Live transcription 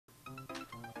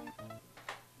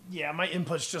Yeah, my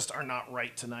inputs just are not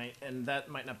right tonight, and that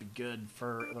might not be good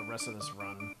for the rest of this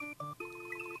run.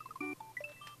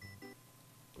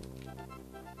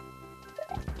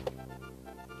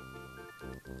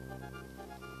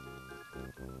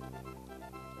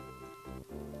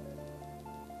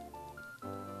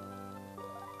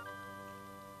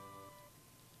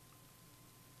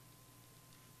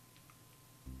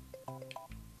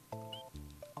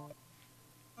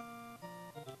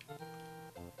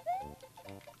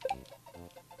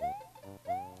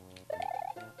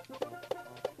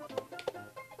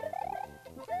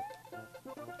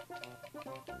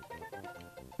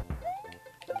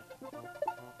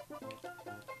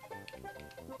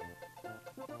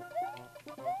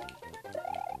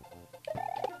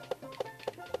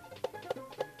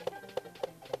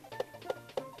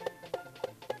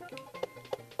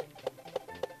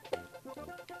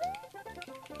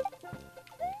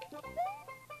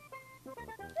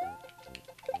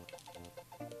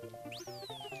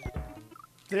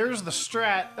 There's the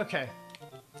strat. Okay.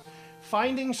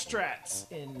 Finding strats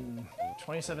in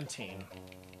 2017.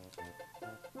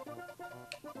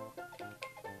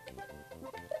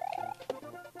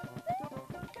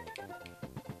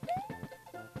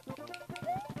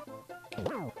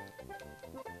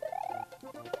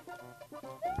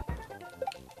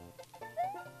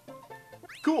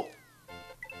 Cool.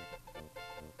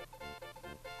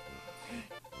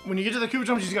 When you get to the Koopa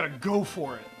Jumps, you just gotta go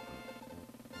for it.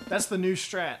 That's the new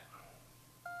strat.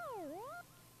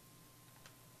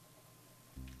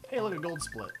 Hey, look, a gold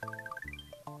split.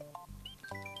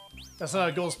 That's not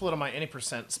a gold split on my any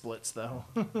percent splits, though.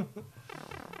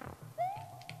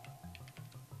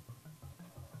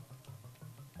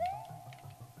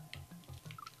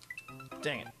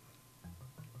 Dang it.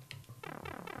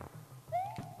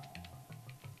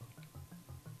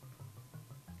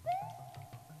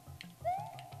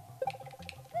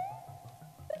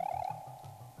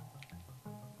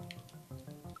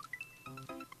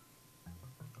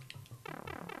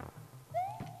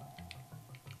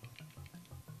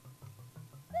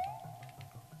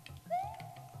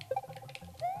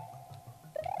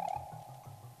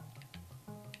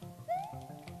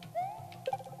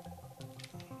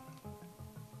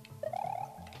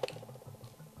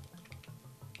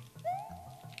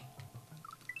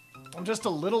 I'm just a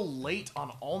little late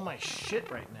on all my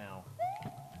shit right now.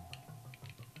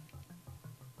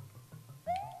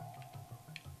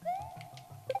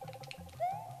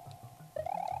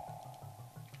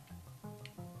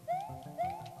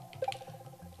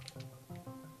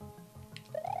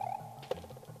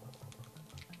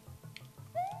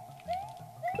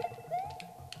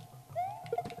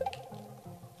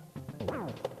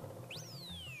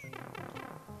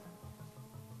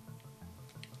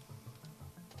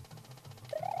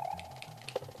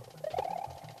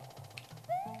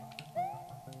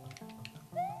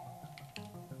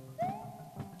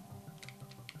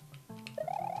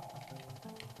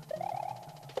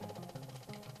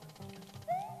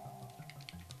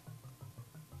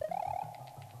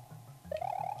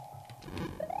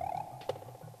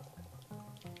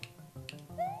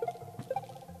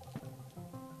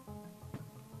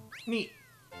 Neat.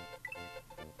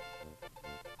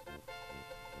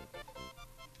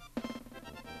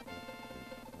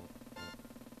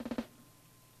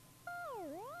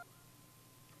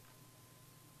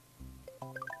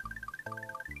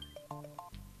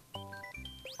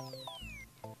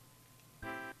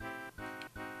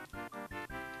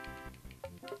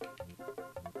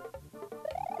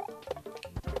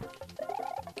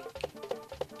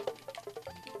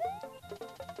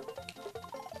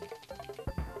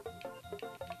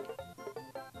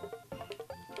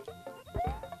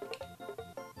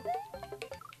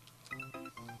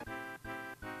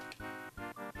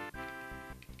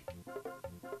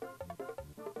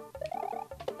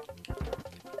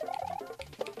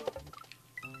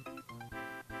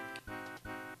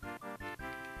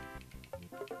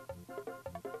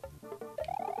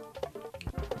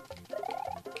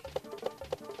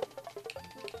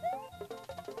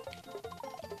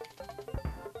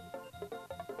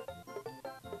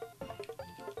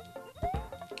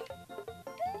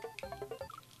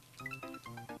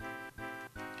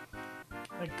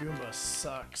 That Goomba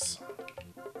sucks.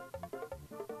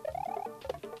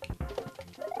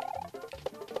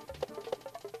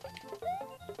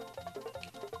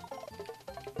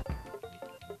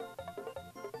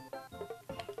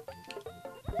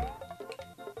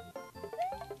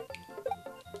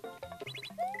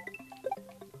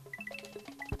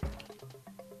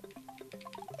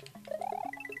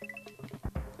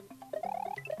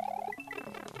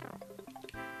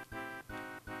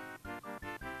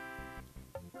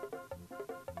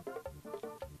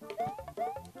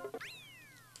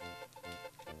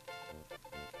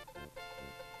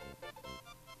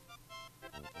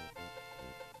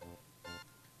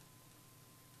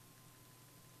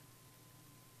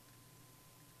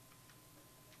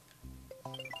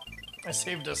 I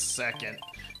saved a second.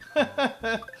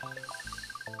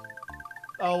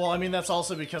 Oh, well, I mean, that's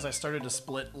also because I started to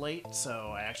split late,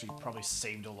 so I actually probably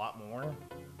saved a lot more.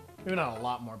 Maybe not a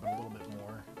lot more, but a little bit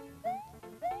more.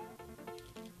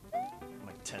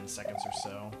 Like 10 seconds or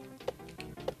so.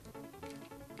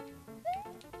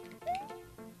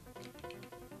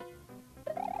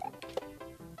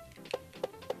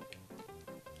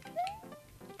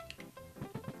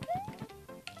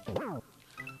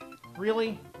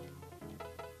 Really?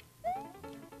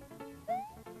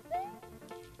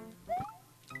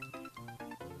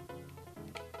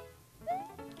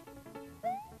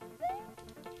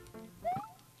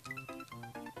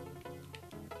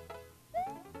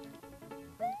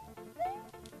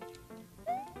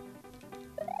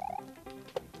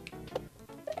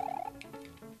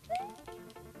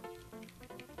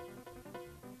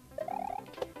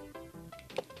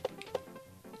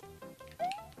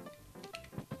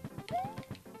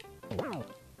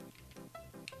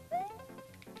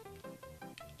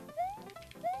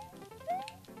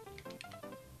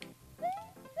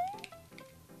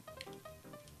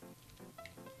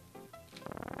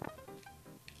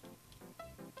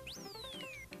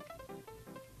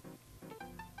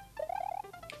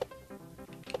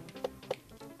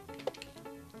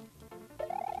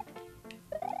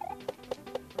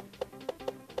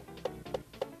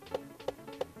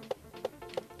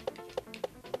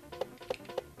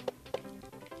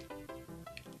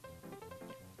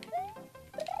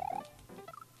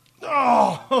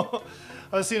 Oh!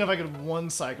 I was seeing if I could one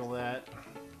cycle that.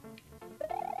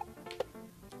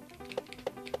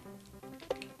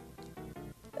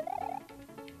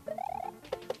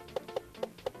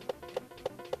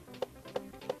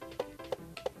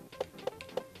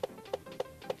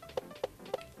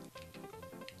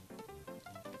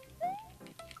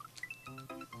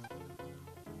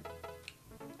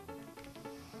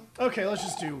 Okay, let's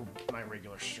just do my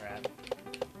regular strat.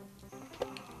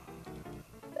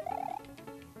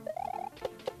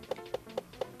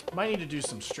 Might need to do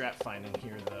some strat finding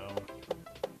here, though.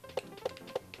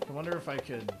 I wonder if I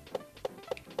could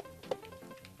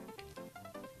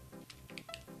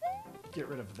get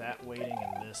rid of that waiting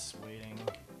and this waiting.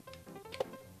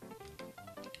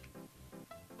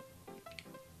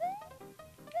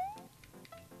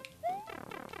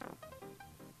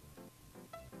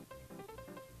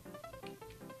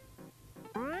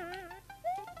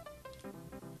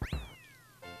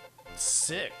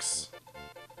 Six.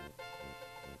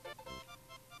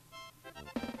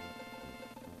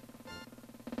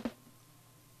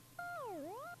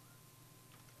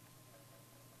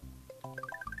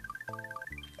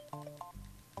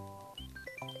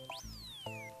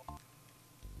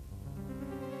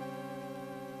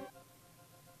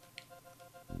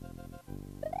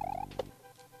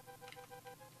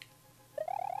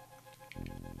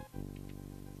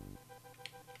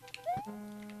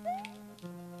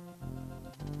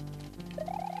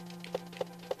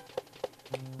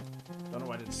 Don't know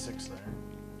why I did 6 there.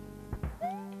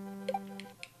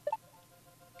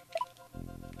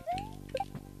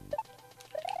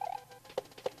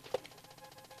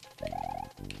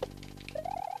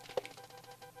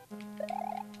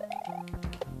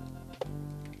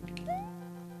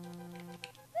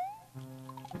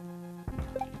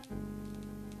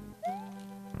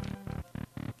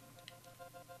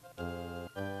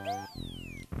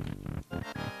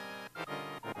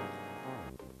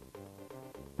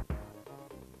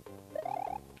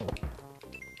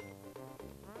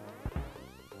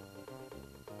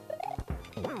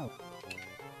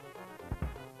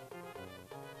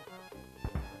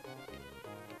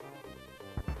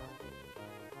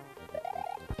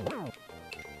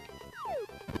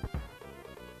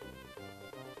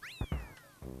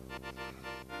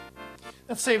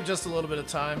 That saved just a little bit of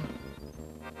time.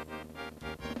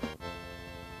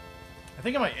 I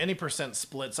think on my any percent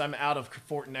splits, I'm out of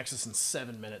Fort Nexus in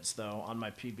 7 minutes, though, on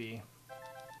my PB.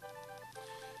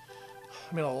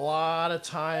 I mean, a lot of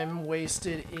time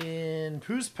wasted in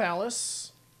Pooh's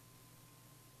Palace.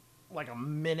 Like a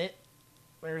minute.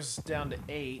 There's down to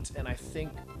 8, and I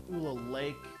think Ula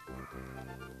Lake...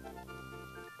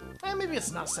 maybe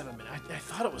it's not 7 minutes. I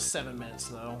thought it was 7 minutes,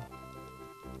 though.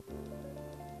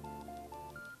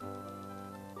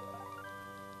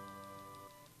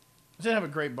 Didn't have a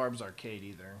great Barb's Arcade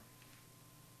either.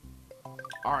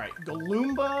 Alright,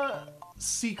 Galumba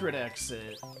Secret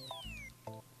Exit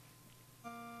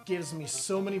gives me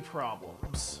so many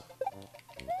problems.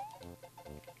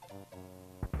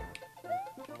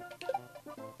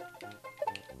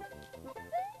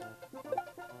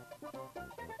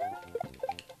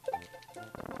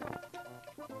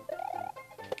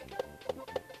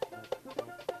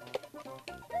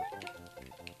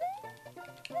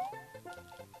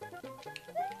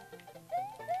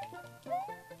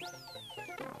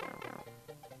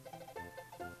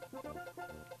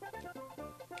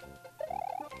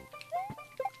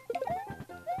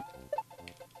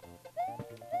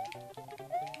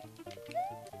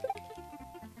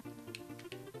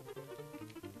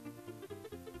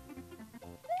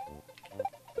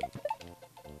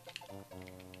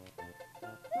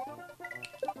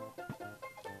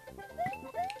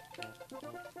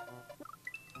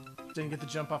 didn't get the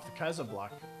jump off the Kaizo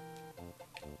block.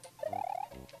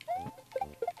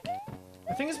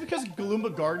 I think it's because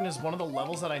Galumba Garden is one of the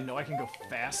levels that I know I can go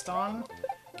fast on,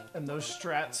 and those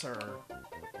strats are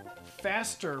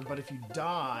faster, but if you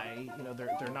die, you know,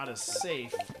 they're not as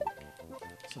safe,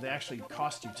 so they actually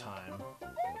cost you time.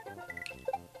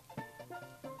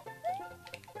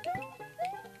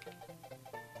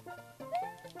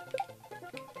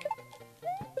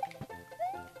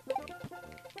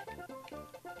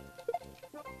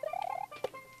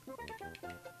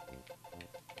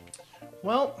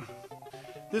 Well,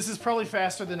 this is probably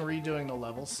faster than redoing the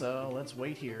level, so let's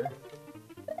wait here.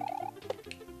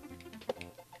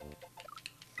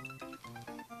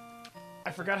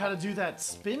 I forgot how to do that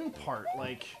spin part,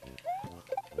 like...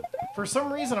 For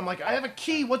some reason, I'm like, I have a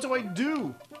key, what do I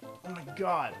do? Oh my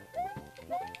god.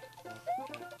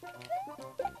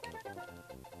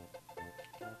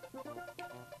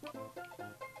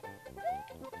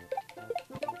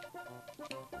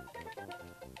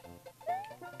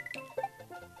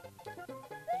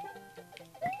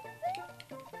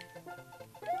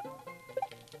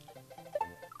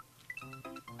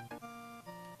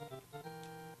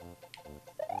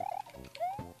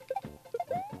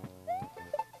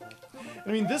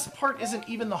 I mean, this part isn't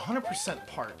even the 100%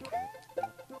 part.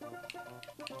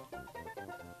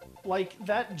 Like,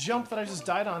 that jump that I just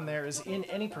died on there is in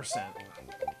any percent.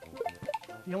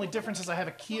 The only difference is I have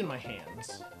a key in my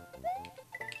hands.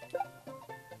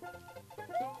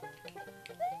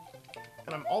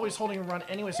 And I'm always holding run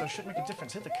anyway, so it shouldn't make a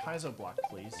difference. Hit the Kaizo block,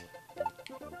 please.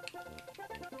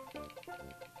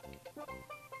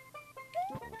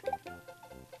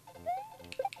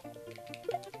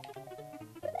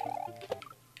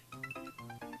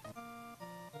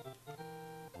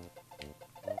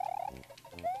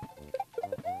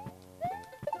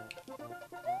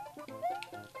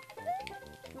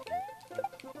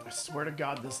 I swear to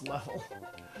God, this level.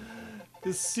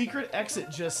 This secret exit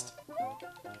just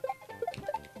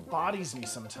bodies me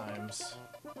sometimes.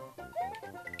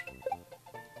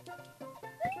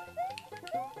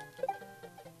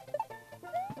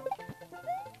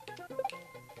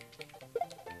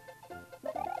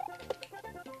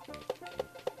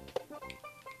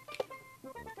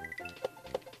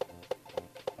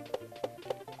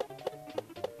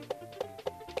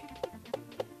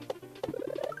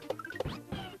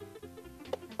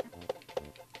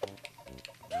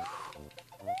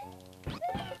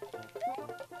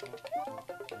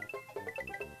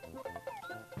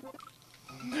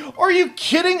 Are you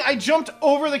kidding? I jumped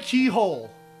over the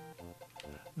keyhole.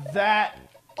 That...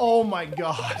 Oh my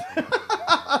god.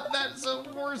 That's the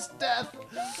worst death.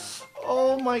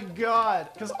 Oh my god.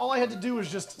 Because all I had to do was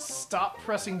just stop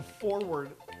pressing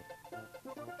forward.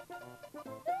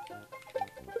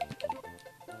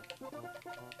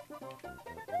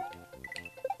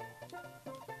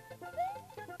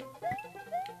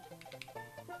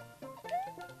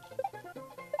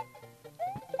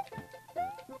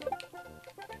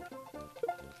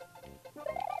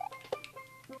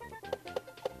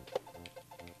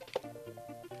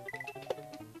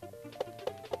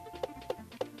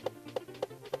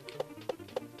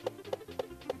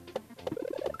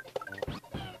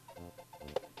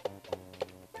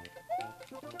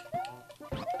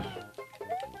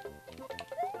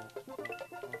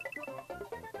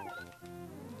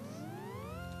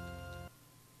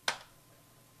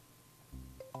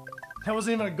 That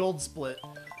wasn't even a gold split.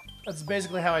 That's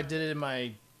basically how I did it in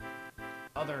my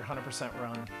other 100%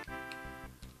 run.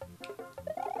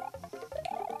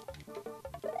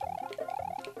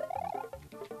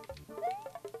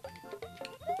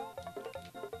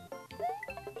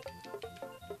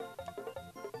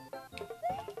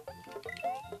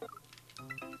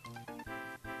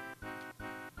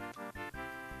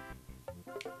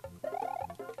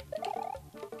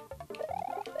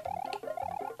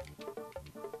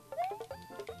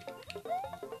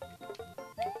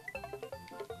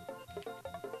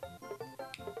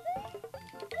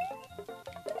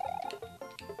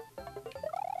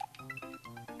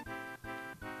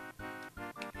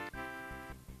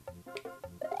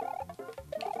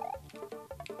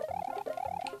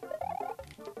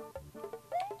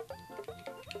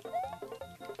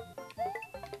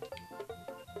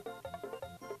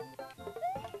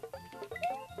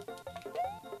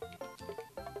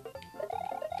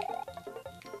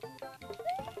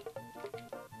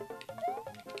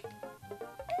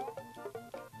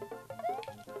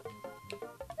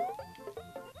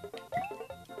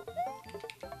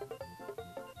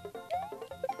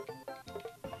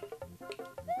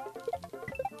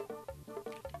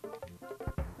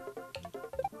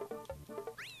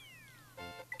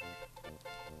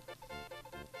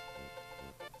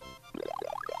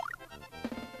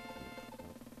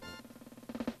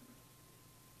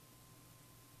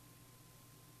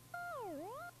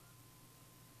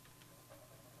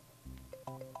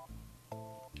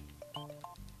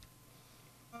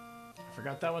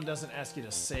 forgot that one doesn't ask you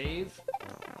to save.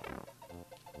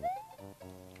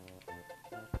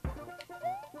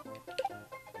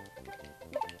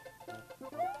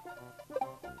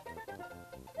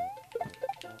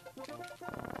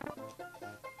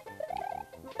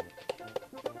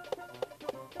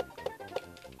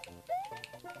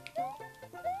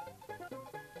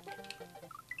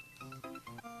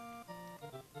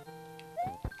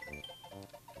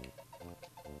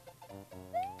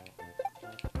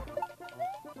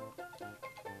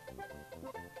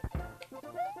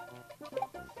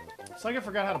 It's like I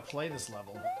forgot how to play this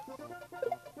level.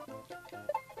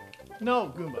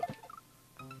 No, Goomba.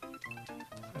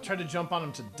 I tried to jump on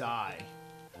him to die.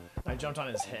 I jumped on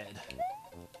his head.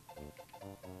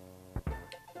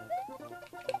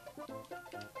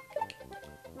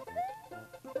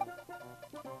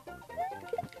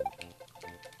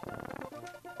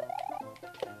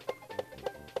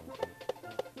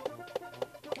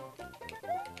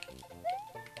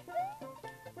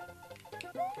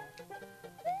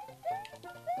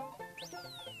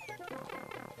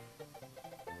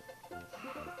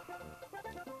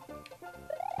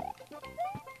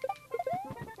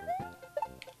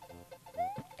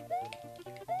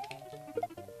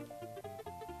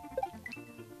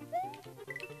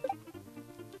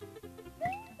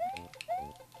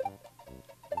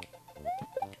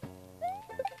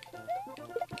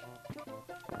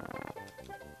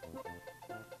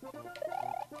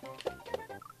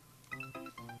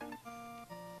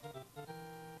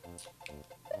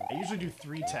 I usually do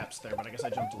 3 taps there, but I guess I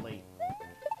jumped late.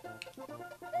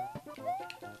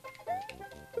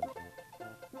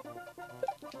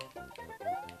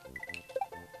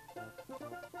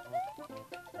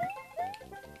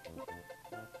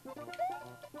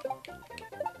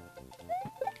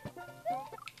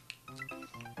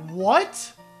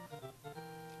 What?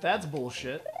 That's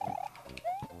bullshit.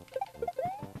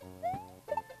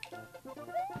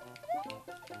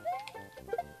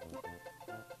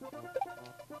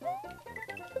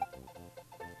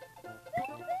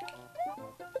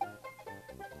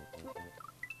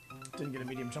 Didn't get a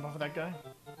medium jump off of that guy.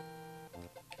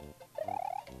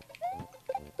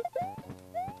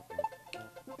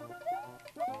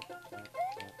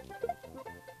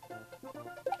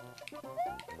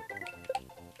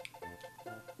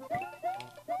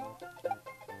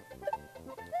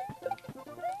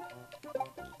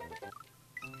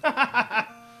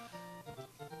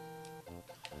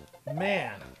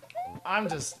 Man, I'm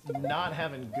just not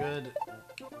having good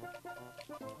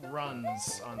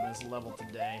runs on this level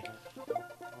today.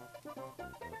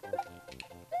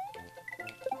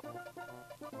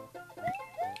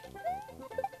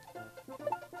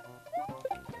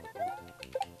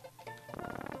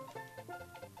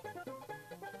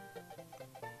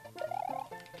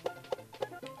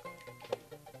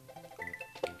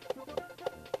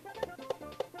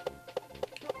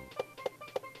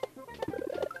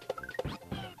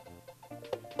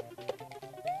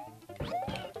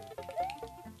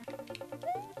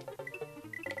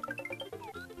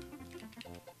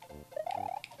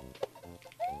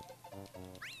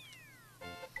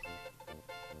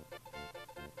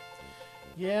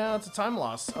 Yeah, it's a time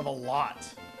loss of a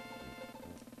lot.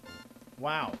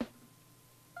 Wow.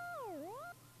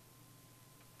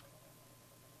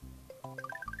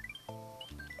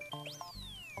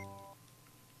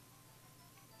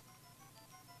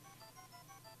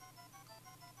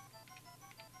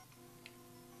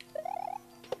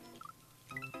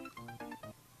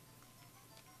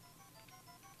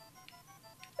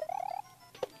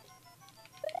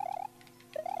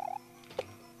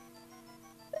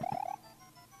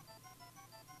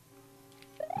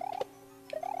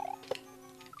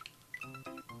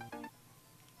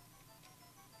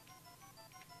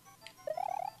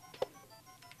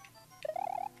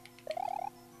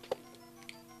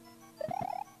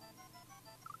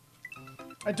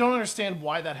 I don't understand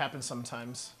why that happens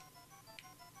sometimes.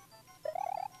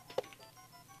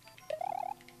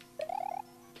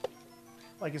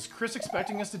 Like, is Chris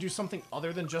expecting us to do something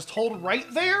other than just hold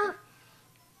right there?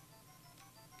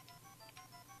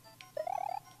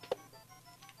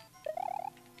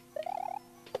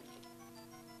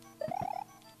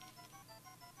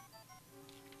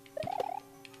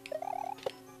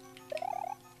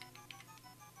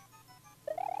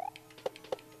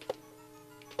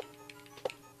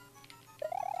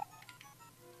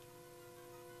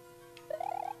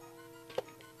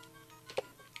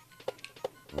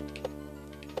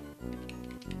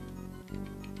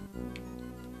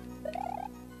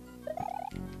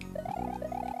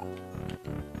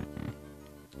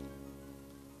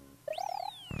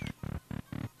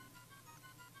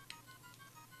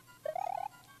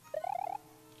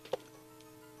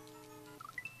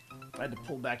 I had to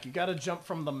pull back. You gotta jump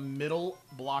from the middle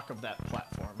block of that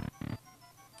platform.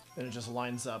 Then it just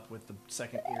lines up with the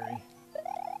second Eerie.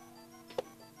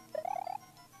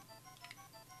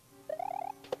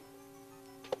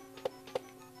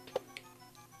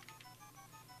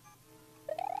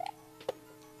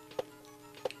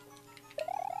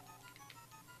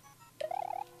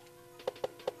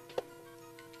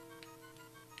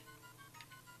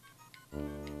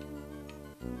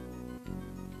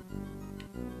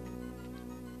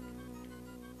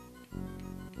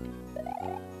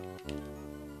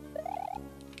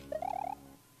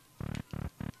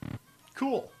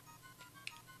 Cool.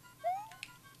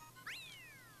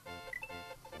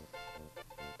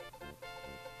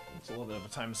 It's a little bit of a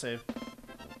time save.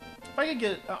 If I could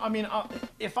get, I mean,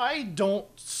 if I don't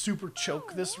super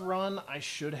choke this run, I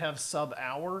should have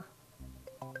sub-hour.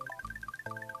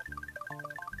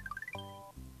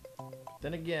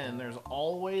 Then again, there's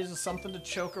always something to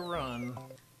choke a run.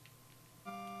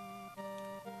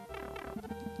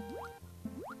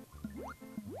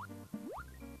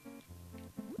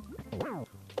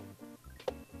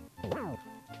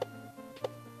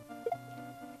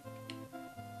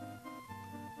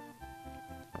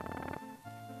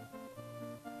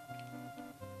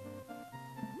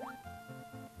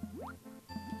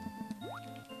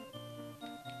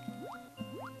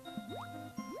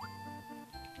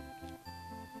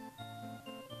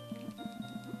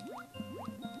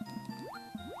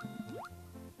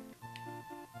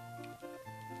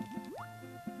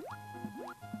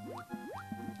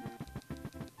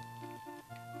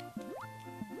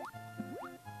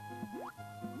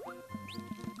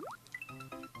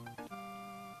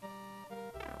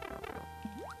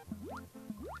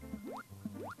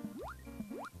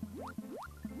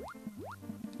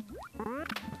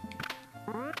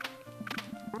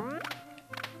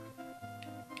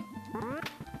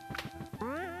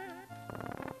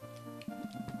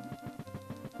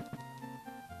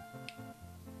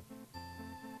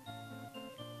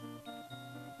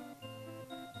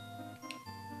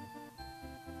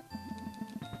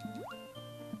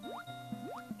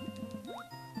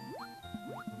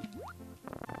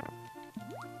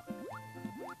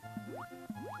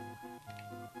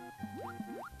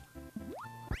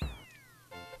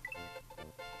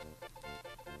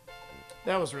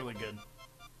 That was really good.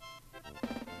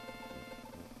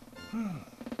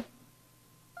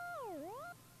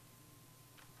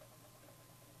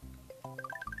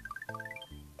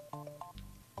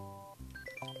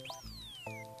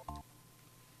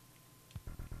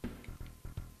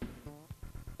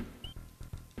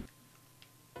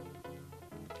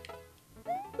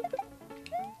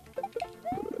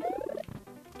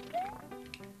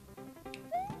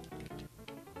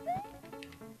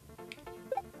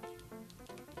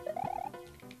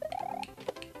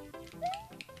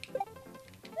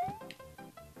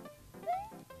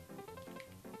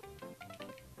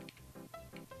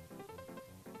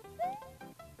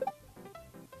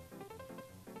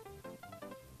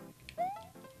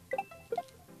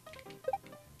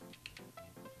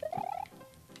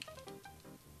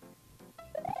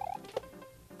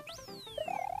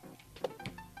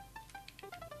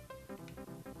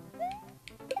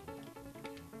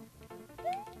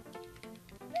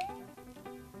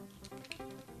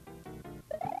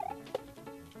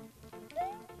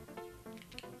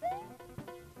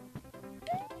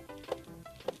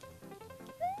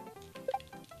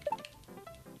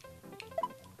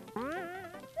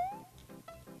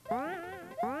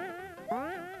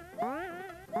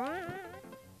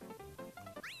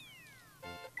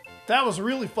 That was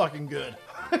really fucking good.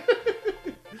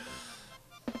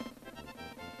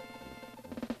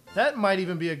 That might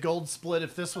even be a gold split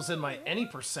if this was in my any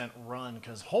percent run,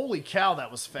 because holy cow,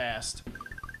 that was fast.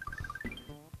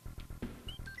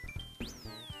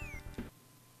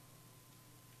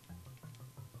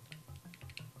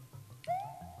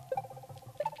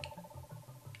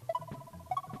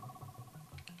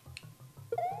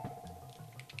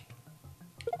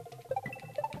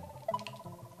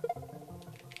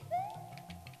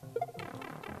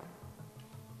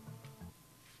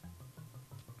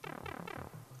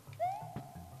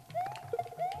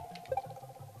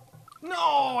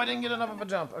 No, I didn't get enough of a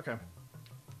jump. Okay.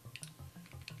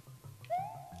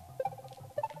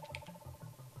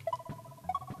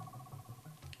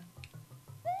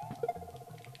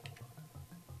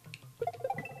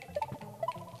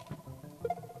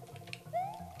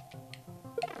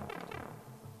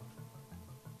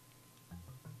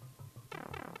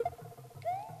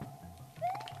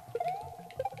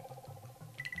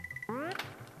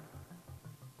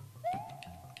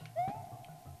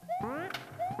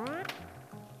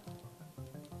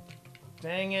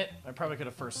 Dang it. I probably could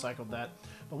have first cycled that.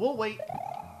 But we'll wait.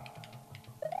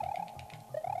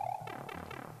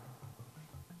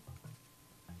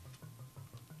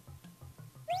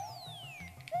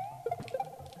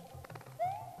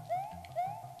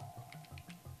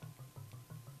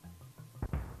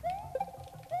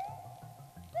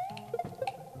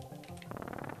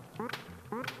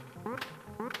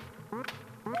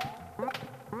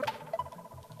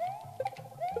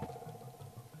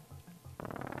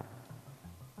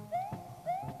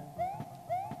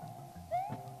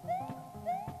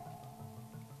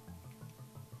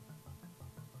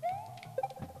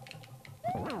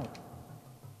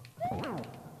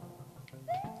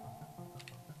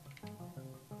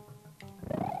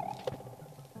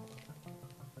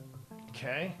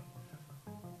 Okay.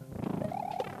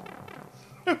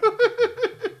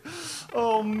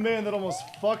 Oh man, that almost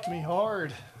fucked me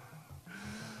hard.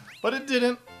 But it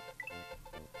didn't.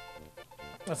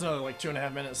 That's another like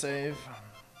 2.5 minute save.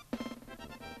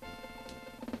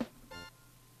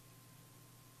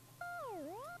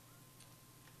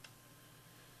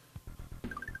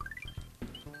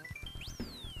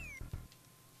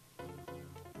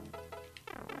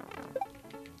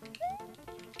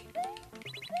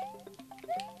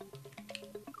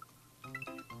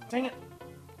 Dang it.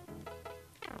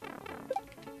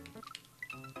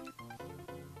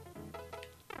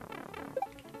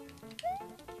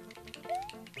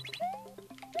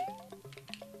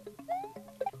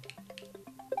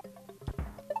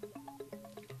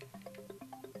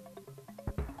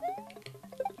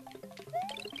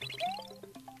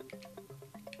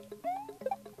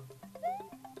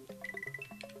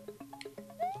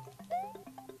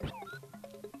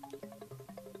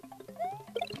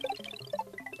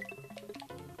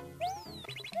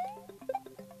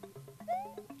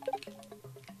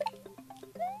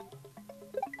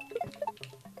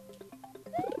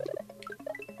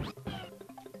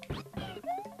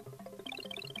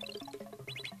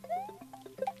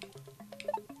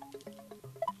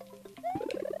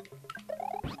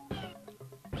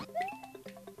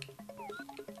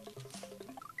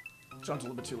 Jumped a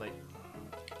little bit too late.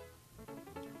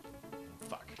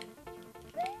 Fuck.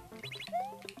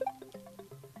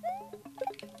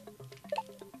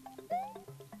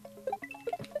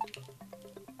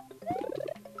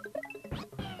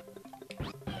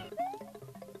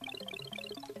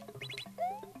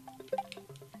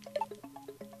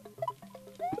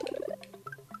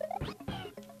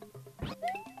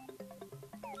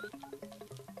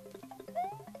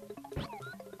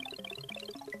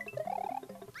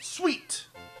 Sweet!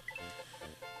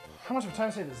 How much of a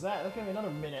time save is that? That's gonna be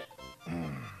another minute.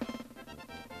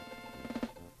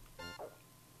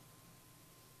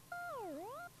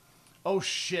 Oh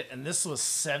shit, and this was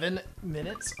 7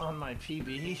 minutes on my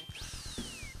PB?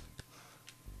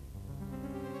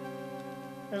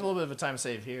 There's a little bit of a time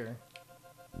save here.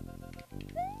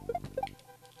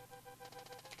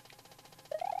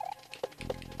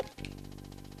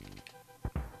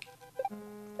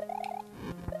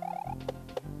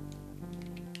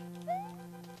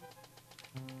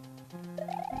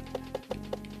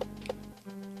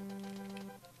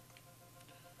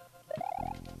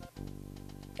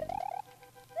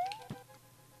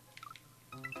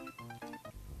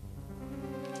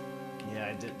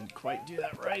 I didn't quite do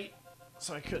that right,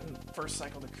 so I couldn't first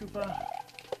cycle the Koopa.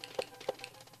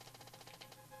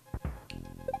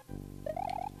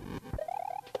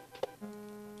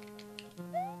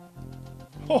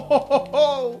 Ho ho ho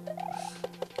ho!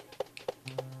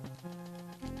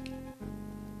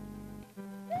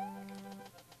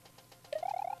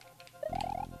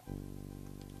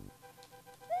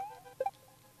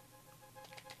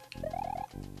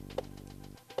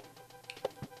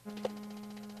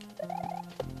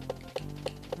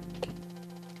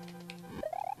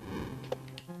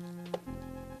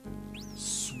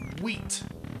 Sweet.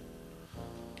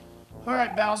 All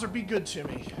right, Bowser, be good to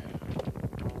me.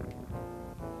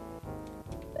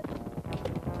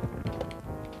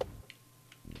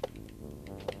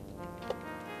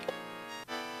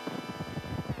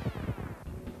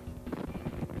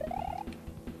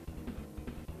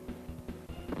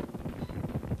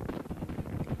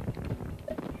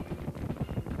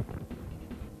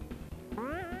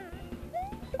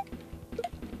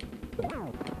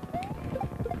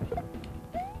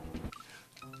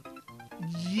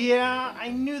 Yeah, I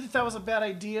knew that that was a bad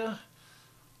idea,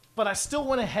 but I still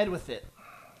went ahead with it.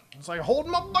 It's like, hold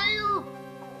my beer!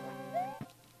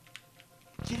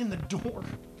 Get in the door.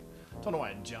 Don't know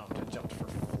why I jumped. I jumped for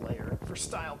flair, for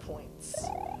style points.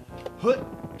 Hut.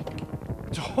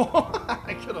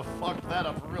 I could have fucked that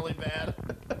up really bad.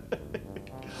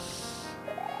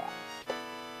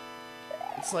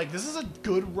 It's like, this is a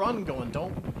good run going.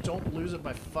 Don't lose it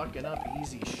by fucking up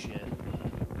easy shit.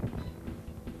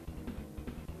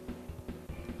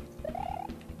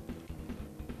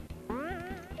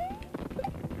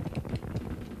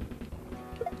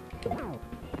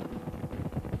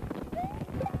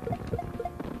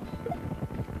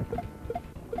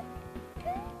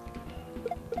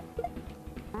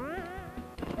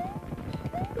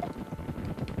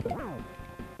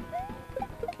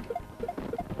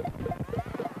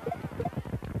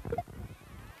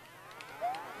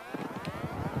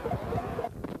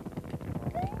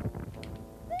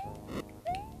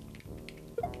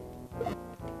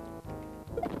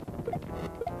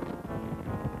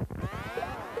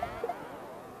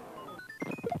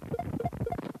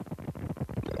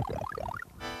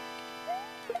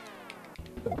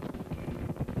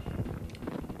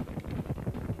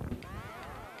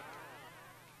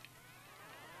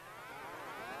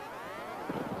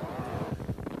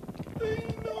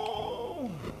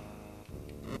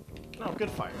 Oh,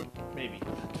 good fire. Maybe.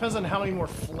 Depends on how many more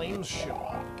flames show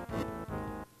up.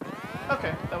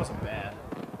 Okay, that wasn't bad.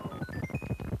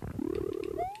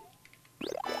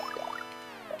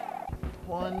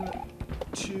 One,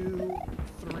 two,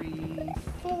 three,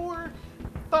 4,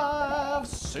 5,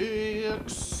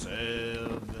 6,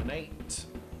 7, 8.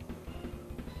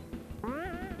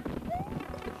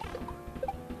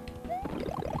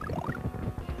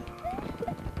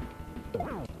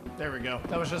 There we go.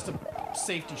 That was just a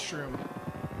safety shroom.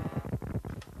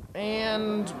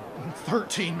 And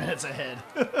 13 minutes ahead.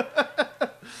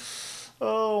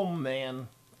 Oh, man.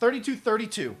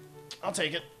 32-32. I'll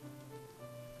take it.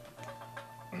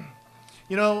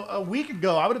 You know, a week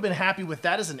ago, I would have been happy with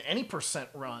that as an any percent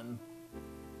run.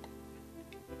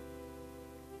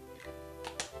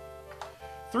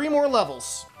 3 more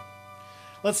levels.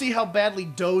 Let's see how badly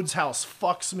Dode's house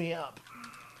fucks me up.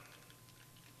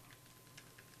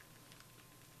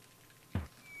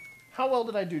 How well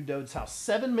did I do Dode's house?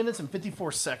 7 minutes and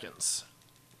 54 seconds.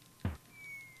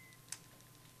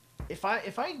 If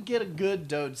I get a good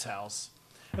Dode's house,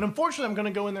 and unfortunately I'm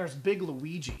going to go in there as Big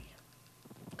Luigi.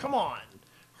 Come on.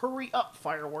 Hurry up,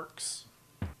 fireworks.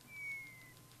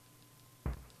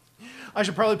 I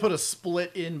should probably put a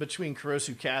split in between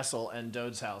Korosu Castle and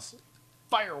Dode's house.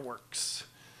 Fireworks.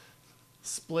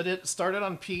 Split it, start it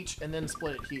on Peach, and then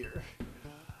split it here.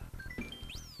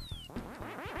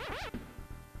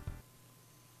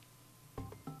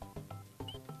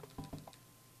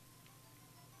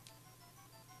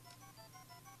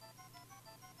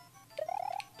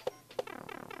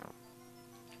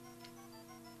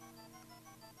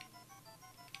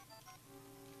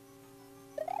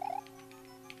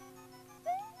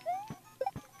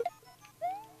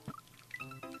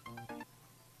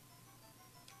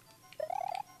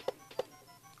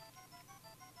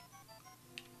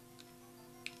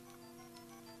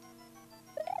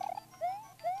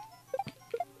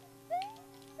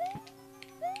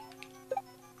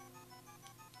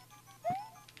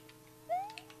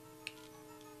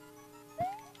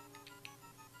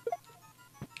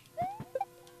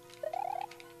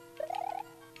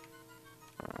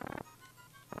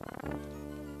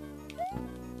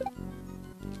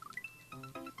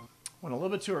 Went a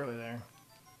little bit too early there.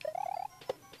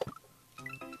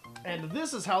 And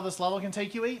this is how this level can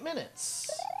take you 8 minutes.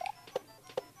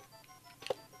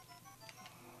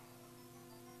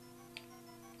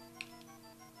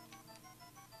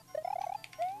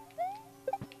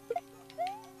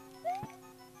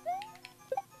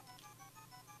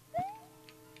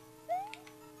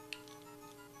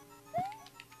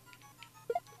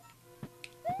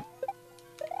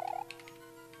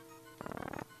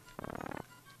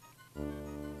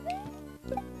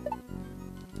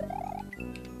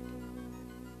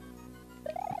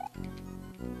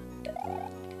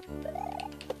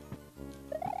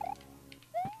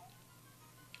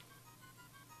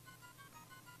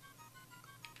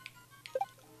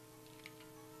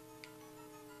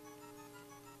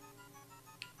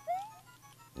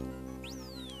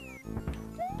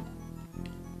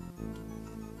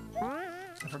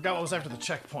 I forgot what was after the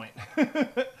checkpoint.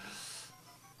 I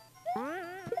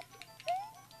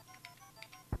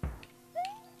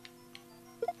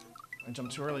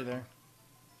jumped too early there.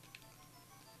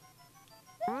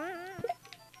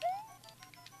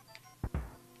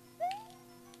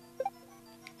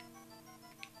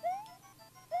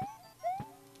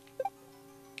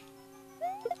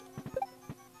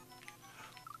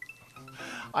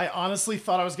 I honestly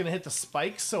thought I was going to hit the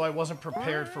spikes, so I wasn't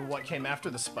prepared for what came after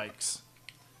the spikes.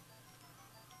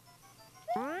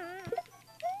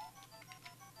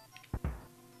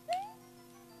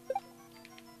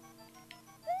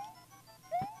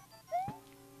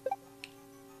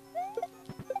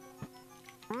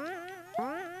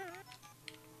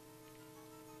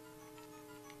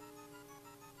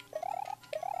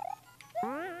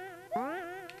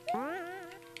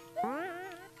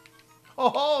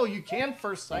 Oh, you can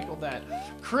first cycle that.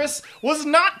 Chris was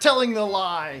not telling the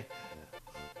lie.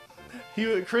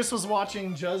 Chris was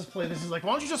watching Juz play this. He's like,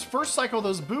 why don't you just first cycle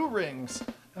those boo rings?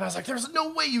 And I was like, there's no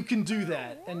way you can do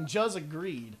that. And Juz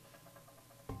agreed.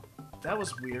 That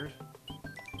was weird.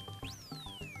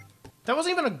 That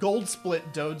wasn't even a gold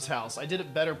split Dode's house. I did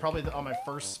it better probably on my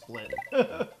first split.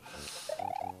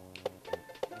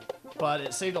 But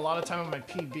it saved a lot of time on my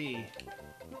PB.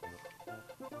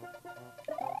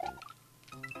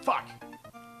 Fuck.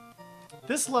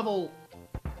 This level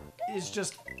is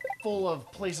just full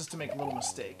of places to make little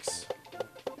mistakes.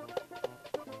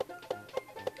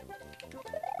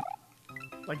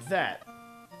 Like that.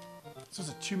 This was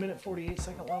a 2-minute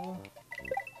 48-second level.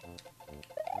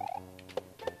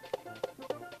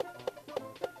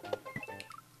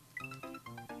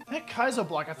 That Kaizo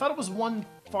block, I thought it was one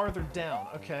farther down.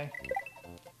 Okay.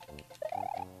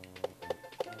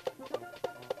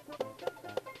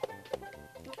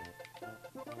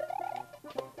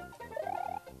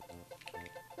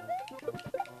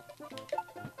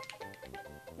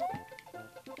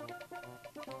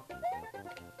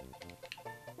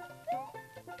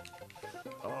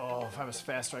 Oh, if I was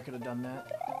faster, I could have done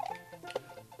that.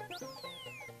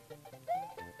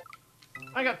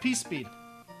 I got peace speed.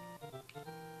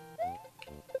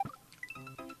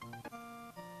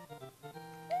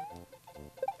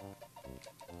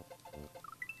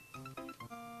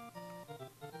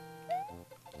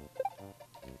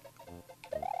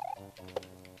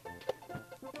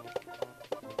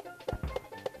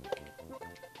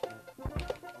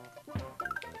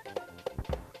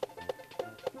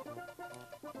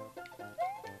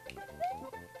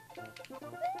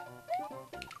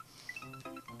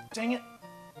 Dang it.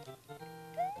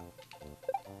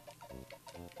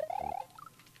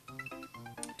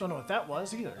 Don't know what that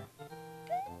was either.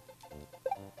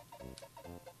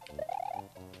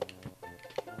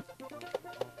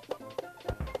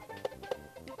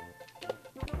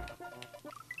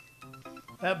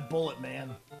 That bullet,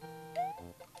 man.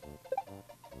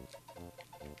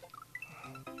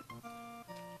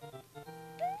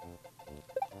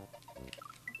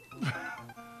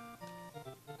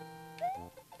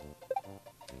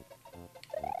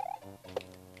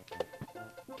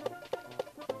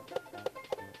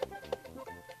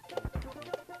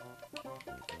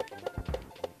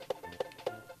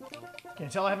 Can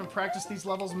you tell I haven't practiced these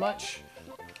levels much?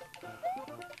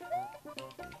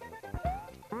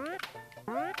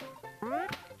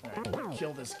 Alright,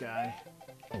 kill this guy.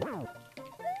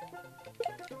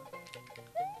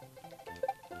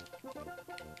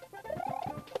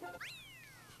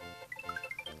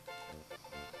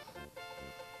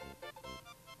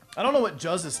 I don't know what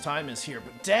Juz's time is here,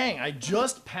 but dang, I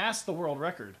just passed the world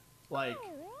record. Like,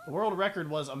 the world record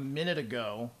was a minute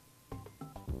ago.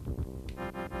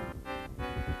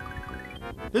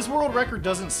 This world record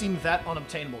doesn't seem that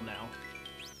unobtainable now.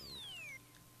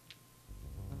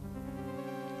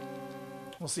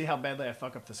 We'll see how badly I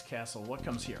fuck up this castle. What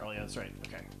comes here? Oh yeah, that's right.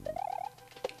 Okay.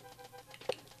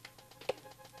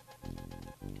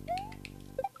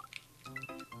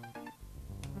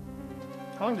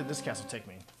 How long did this castle take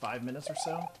me? 5 minutes or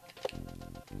so?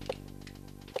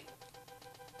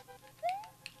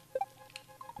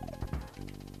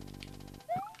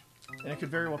 And it could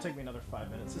very well take me another 5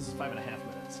 minutes. This is 5.5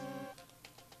 minutes.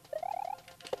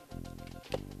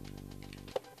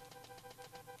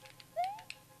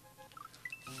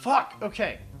 Fuck!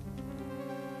 Okay.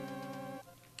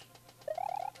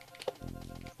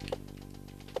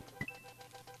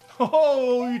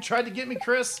 Oh, you tried to get me,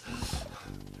 Chris.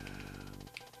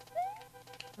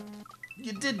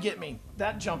 You did get me.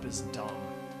 That jump is dumb.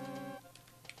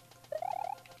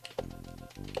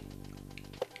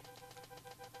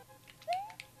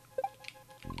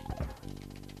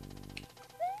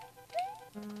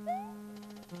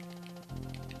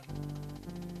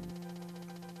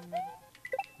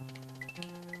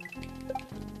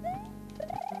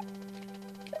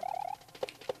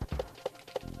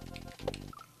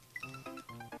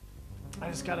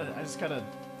 I just gotta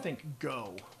think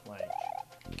go, like.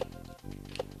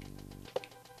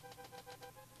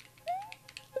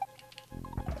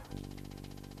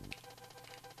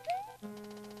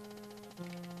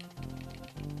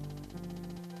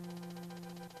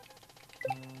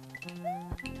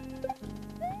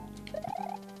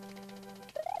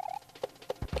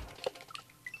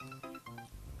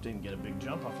 Didn't get a big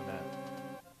jump off of that.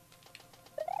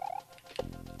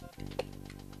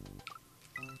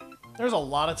 There's a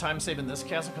lot of time saving this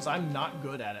castle because I'm not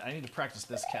good at it. I need to practice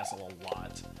this castle a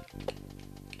lot.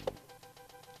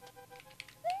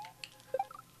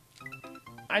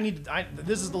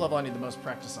 This is the level I need the most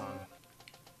practice on.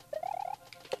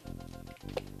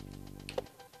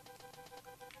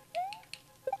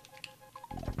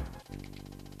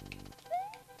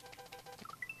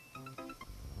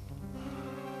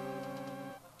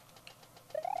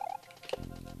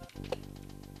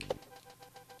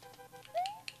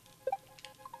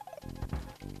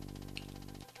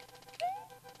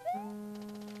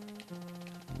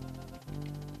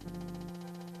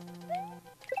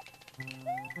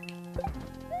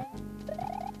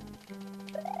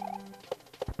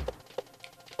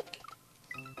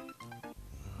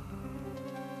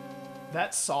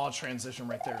 That saw transition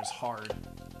right there is hard.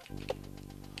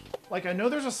 Like, I know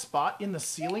there's a spot in the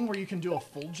ceiling where you can do a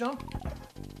full jump,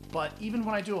 but even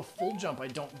when I do a full jump, I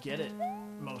don't get it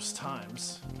most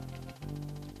times.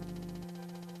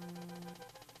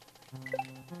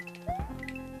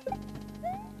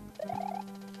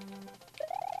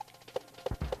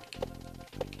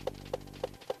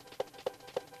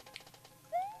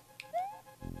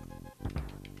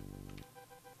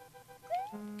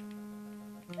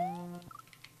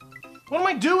 What am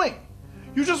I doing?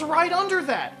 You're just right under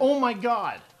that. Oh my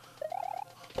god.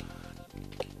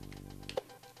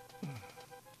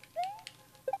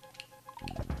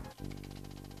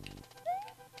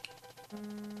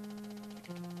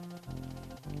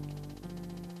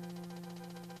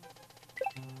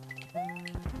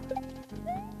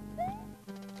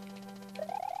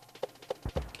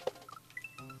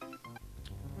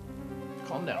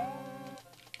 Calm down.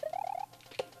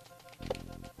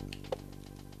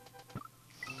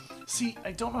 See,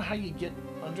 I don't know how you get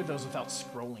under those without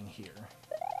scrolling here.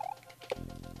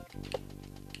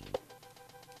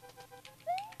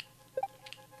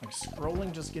 Like,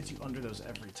 scrolling just gets you under those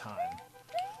every time.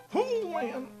 Oh,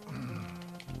 man!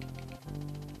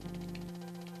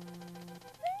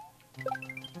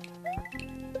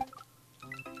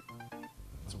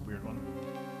 That's a weird one.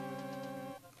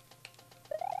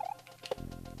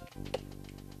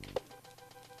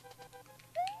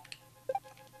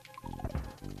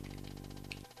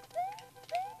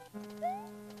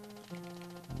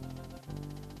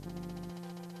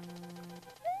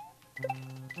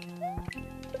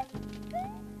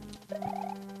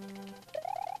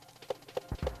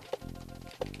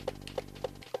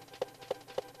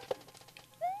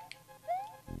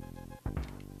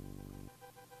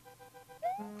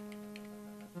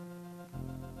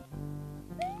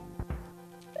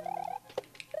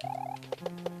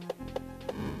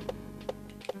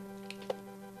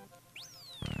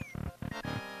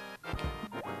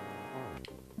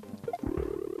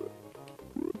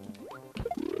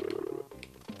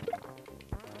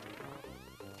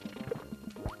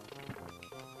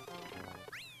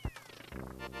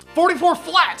 $44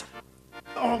 flat!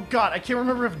 Oh god, I can't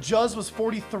remember if Juz was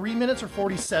 43 minutes or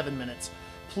 47 minutes.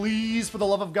 Please, for the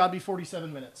love of God, be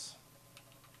 47 minutes.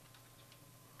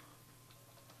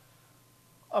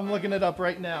 I'm looking it up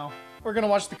right now. We're gonna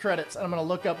watch the credits, and I'm gonna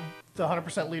look up the 100%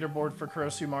 leaderboard for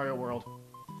Korosu Mario World.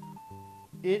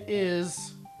 It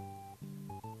is...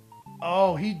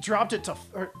 Oh, he dropped it to...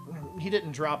 Or, he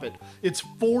didn't drop it. It's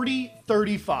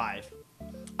 40:35.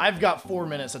 I've got 4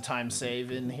 minutes of time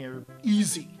save in here.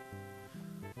 Easy.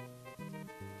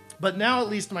 But now at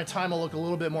least my time will look a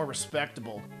little bit more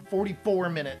respectable. 44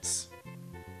 minutes.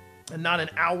 And not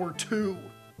an hour 2.